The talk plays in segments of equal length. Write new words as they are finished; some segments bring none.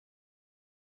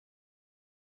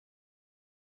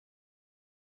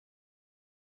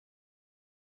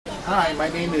Hi, my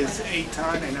name is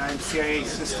Eitan and I'm CIA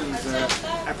Systems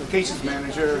Applications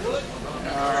Manager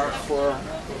for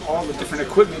all the different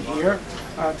equipment here.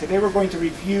 Today we're going to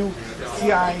review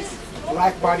CI's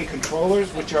blackbody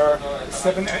controllers, which are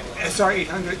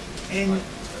SR800N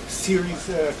series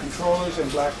controllers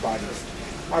and blackbodies.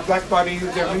 Our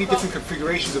blackbodies, there are many different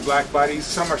configurations of blackbodies.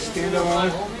 Some are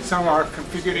standalone, some are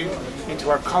configured into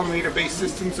our collimator-based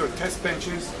systems or test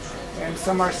benches, and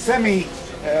some are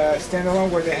standalone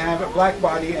where they have a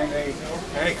blackbody and an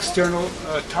external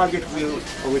target wheel,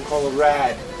 what we call a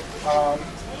rad.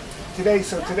 Today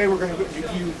we're going to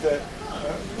review the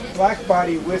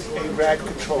blackbody with a rad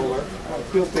controller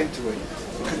built into it.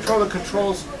 The controller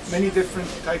controls many different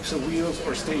types of wheels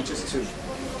or stages too.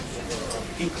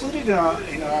 Included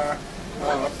in our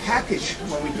package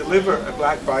when we deliver a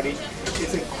blackbody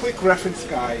is a quick reference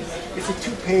guide. It's a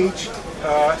 2-page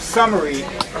summary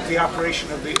of the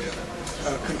operation of the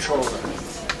controller.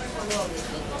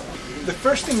 The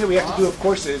first thing that we have to do, of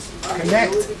course, is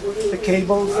connect the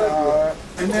cables,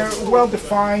 and they're well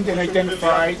defined and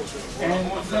identified.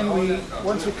 And then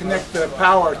once we connect the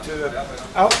power to the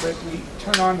outlet, we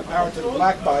turn on the power to the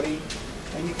blackbody,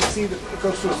 and you can see that it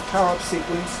goes through its power-up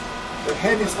sequence. The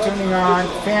head is turning on,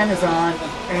 the fan is on,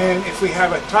 and if we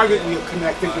have a target wheel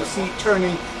connected, you'll see it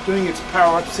turning, doing its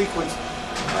power-up sequence.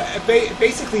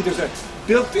 Basically, there's a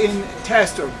built-in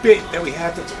test or bit that we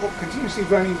have that's continuously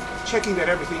running, checking that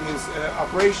everything is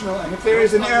operational. And if there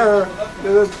is an error,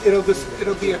 it'll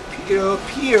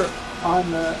appear on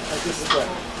the display.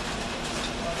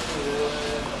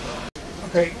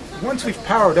 Okay, once we've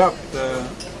powered up the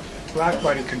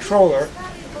blackbody controller,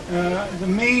 the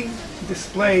main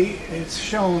display is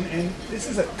shown, and this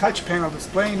is a touch panel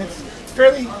display, and it's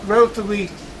relatively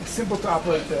simple to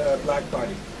operate the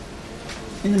blackbody.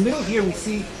 In the middle here we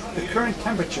see the current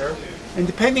temperature, and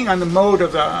depending on the mode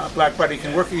of the blackbody, it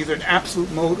can work in either an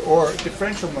absolute mode or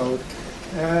differential mode.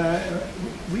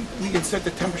 We can set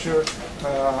the temperature,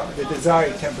 the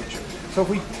desired temperature. So if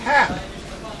we tap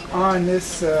on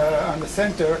this on the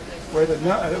center where the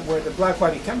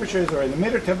blackbody temperature is, or the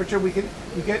emitter temperature, we get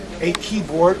a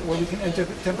keyboard where we can enter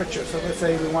the temperature. So let's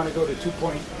say we want to go to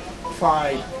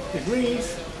 2.5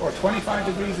 degrees or 25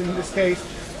 degrees in this case.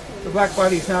 The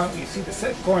blackbody is now, you see the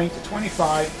set point to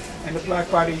 25, and the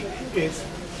blackbody is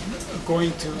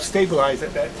going to stabilize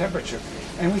at that temperature.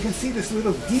 And we can see this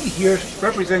little D here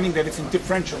representing that it's in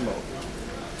differential mode.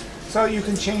 So you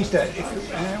can change that,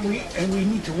 and we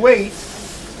need to wait,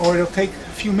 or it'll take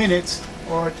a few minutes,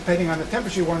 or depending on the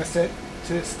temperature you want to set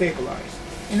to stabilize.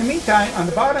 In the meantime, on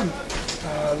the bottom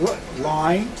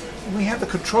line, we have the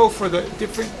control for the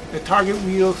target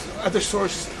wheels, the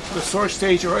source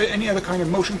stage, or any other kind of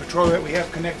motion controller that we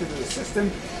have connected to the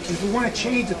system. And if we want to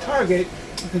change the target,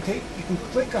 you can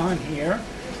click on here,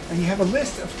 and you have a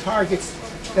list of targets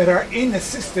that are in the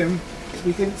system.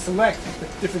 We can select the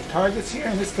different targets here.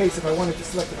 In this case, if I wanted to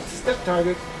select a step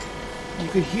target, you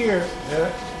can hear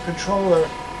the controller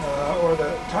or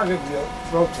the target wheel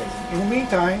rotating. In the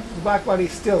meantime, the blackbody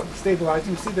is still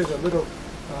stabilizing. You see there's a little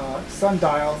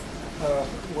sundial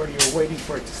where you're waiting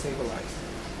for it to stabilize.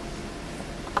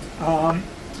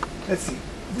 Let's see.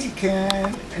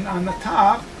 And on the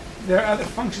top, there are other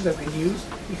functions that we can use.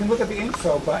 You can look at the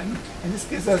info button, and this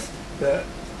gives us the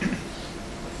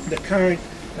current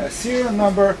serial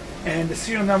number and the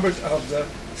serial numbers of the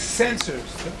sensors,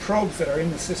 the probes that are in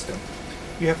the system.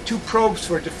 You have 2 probes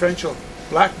for a differential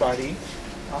blackbody,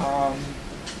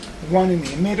 one in the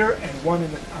emitter and one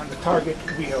on the target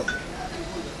wheel.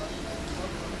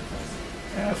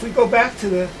 If we go back to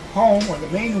the home or the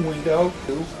main window,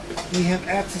 we have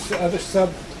access to other sub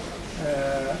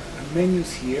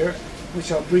menus here,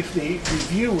 which I'll briefly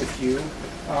review with you.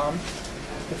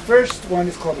 The first one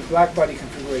is called the blackbody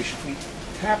configuration. If we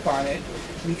tap on it,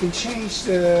 we can change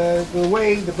the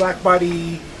way the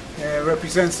blackbody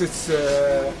represents its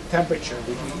temperature.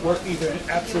 We can work either in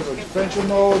absolute or differential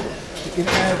mode. We can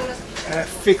add a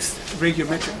fixed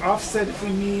radiometric offset if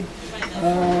we need.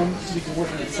 We can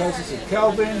work in Celsius and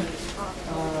Kelvin.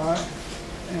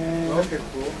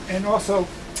 And also,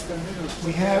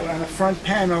 we have on the front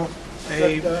panel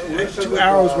 2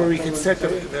 arrows where we can set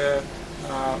the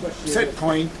set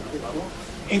point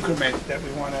increment that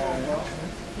we want to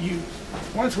use.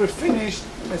 Once we're finished,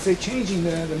 let's say changing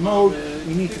the mode,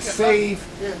 we need to save,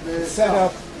 set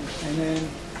up, and then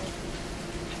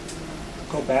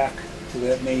go back to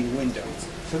the main window.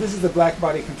 So this is the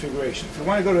blackbody configuration. If we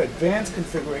want to go to advanced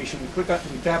configuration, we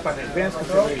tap on advanced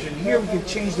configuration. Here we can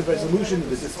change the resolution,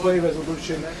 the display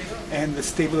resolution, and the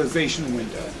stabilization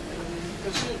window.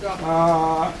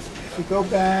 If we go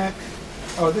back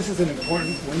Oh, this is an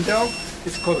important window.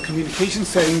 It's called the communication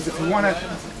settings. If you want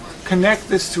to connect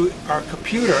this to our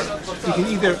computer, you can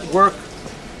either work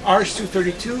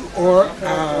RH232 or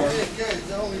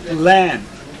LAN.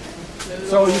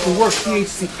 So you can work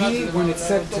DHCP when it's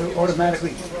set to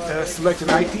automatically select an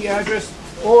IP address,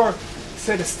 or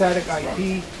set a static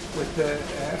IP with the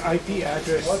IP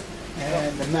address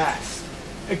and the mask.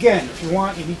 Again, if you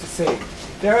want, you need to save.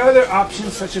 There are other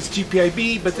options such as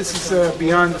GPIB, but this is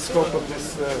beyond the scope of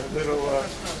this little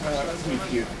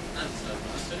review.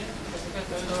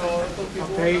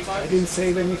 Okay, I didn't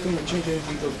save anything or change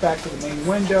anything. Go back to the main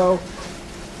window.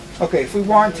 Okay, if we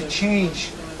want to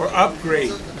change or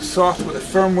upgrade the software, the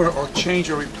firmware, or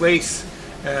change or replace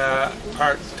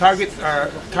our target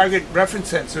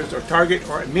reference sensors, or target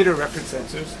or emitter reference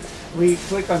sensors, we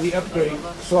click on the upgrade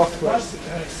software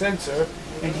sensor,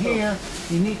 and here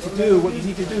what you need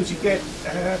to do is you get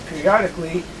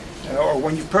periodically, or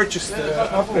when you purchase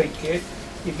the upgrade kit,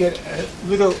 you get a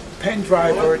little pen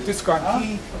drive or a disk on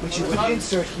key, which you would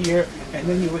insert here, and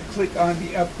then you would click on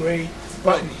the upgrade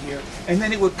button here, and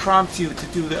then it would prompt you to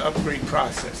do the upgrade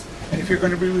process. And if you're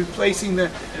going to be replacing the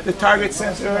target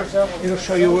sensor, it'll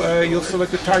show you, you'll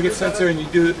select the target sensor and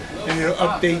it'll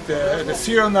update the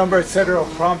serial number, etc.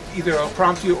 Either it'll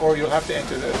prompt you or you'll have to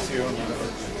enter the serial number.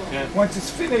 And once it's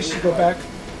finished, you go back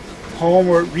home,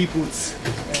 or it reboots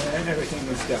and everything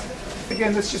is done.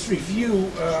 Again, let's just review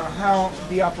how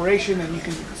the operation, and you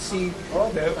can see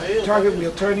the target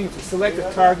wheel turning. If we select a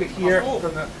target here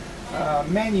from the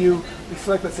menu, we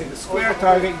select, let's say, the square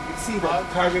target, you can see that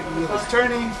the target wheel is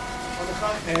turning,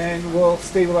 and will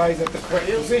stabilize at the correct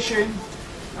position.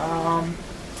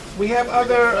 We have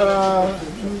other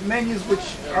menus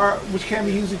which can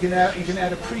be used. You can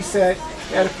add a preset.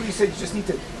 To add a preset, you just need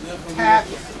to tap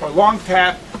or long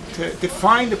tap to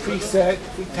define the preset.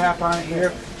 If we tap on it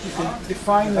here, you can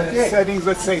define the settings.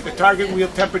 Let's say the target wheel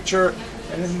temperature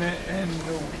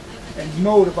and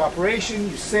mode of operation.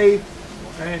 You save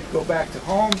and go back to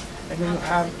home, and then you'll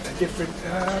have a different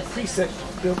preset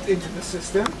built into the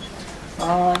system.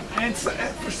 And so,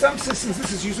 for some systems,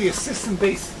 this is usually a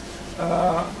system-based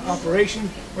operation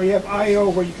where you have I/O,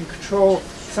 where you can control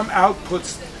some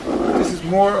outputs. This is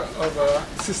more of a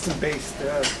system-based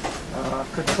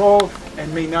control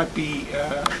and may not be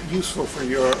useful for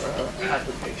your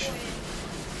application.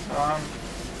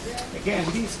 Again,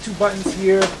 these two buttons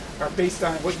here are based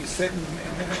on what you set in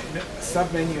the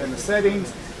sub-menu in the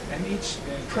settings, and each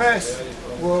press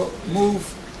will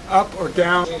move up or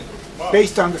down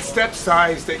based on the step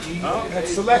size that you had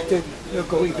selected. It'll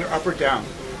go either up or down.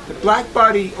 The black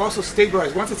body also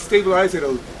stabilizes. Once it's stabilized,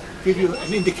 it'll give you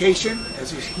an indication,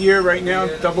 as you hear right now,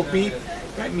 double beep.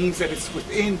 That means that it's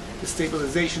within the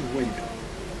stabilization window.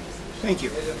 Thank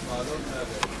you.